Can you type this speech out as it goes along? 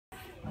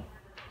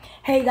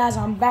Hey guys,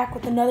 I'm back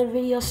with another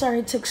video. Sorry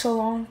it took so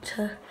long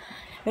to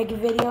make a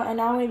video, and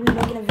now I'm going to be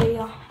making a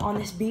video on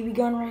this BB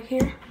gun right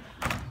here.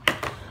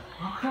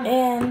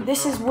 And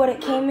this is what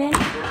it came in.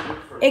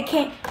 It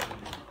came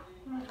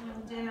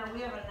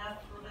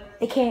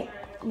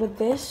with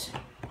this.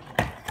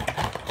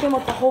 It came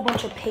with a whole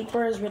bunch of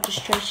papers,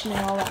 registration,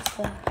 and all that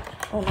stuff. I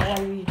don't know why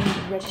you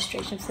need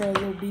registration for a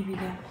little BB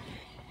gun.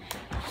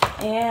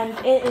 And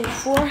it is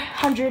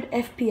 400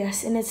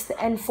 FPS, and it's the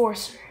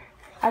Enforcer.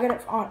 I got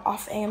it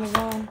off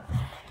Amazon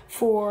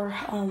for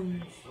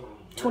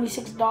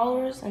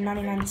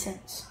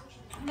 $26.99.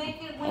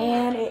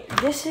 And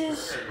this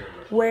is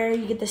where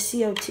you get the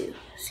CO2.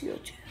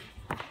 CO2.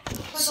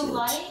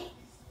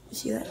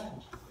 See that?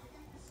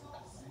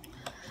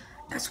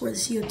 That's where the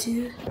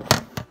CO2.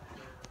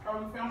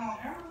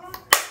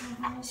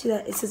 See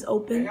that? It says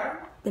open.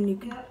 Then you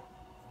can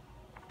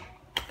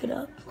pick it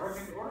up.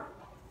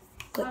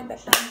 Click it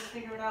back down.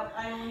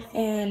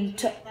 And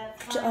to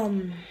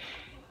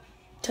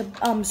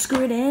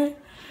screw it in,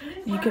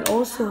 you can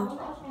also,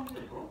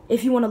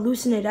 if you want to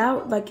loosen it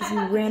out, like if you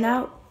ran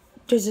out,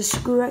 there's a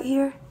screw right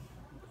here.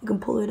 You can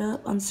pull it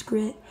up,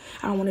 unscrew it.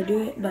 I don't want to do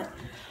it, but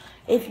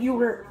if you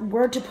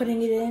were to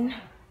putting it in,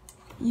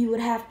 you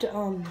would have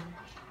to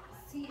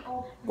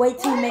wait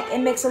till it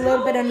makes a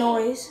little bit of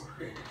noise,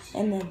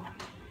 and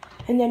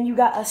then you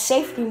got a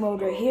safety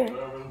mode right here.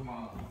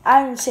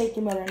 I'm in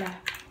safety mode right now.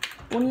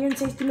 When you're in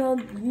safety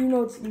mode, you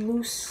know it's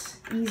loose,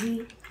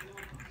 easy,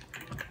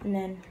 and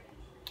then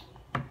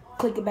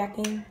click it back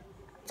in.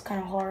 It's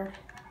kind of hard,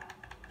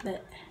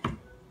 but I'm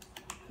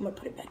gonna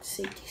put it back to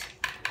safety.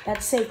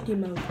 That's safety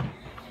mode.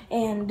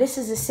 And this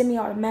is a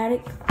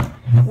semi-automatic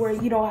where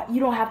you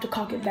don't have to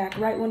cock it back.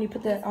 Right when you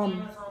put the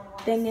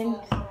thing in,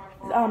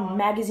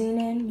 magazine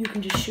in, you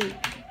can just shoot,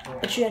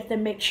 but you have to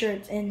make sure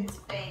it's in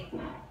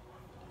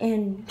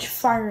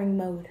firing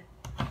mode.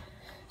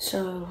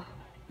 So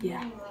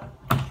yeah,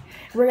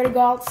 we're gonna go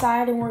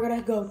outside and we're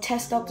gonna go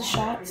test out the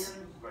shots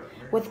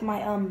with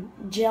my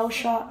gel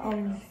shot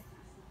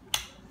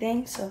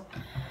thing. So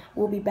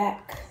we'll be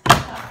back.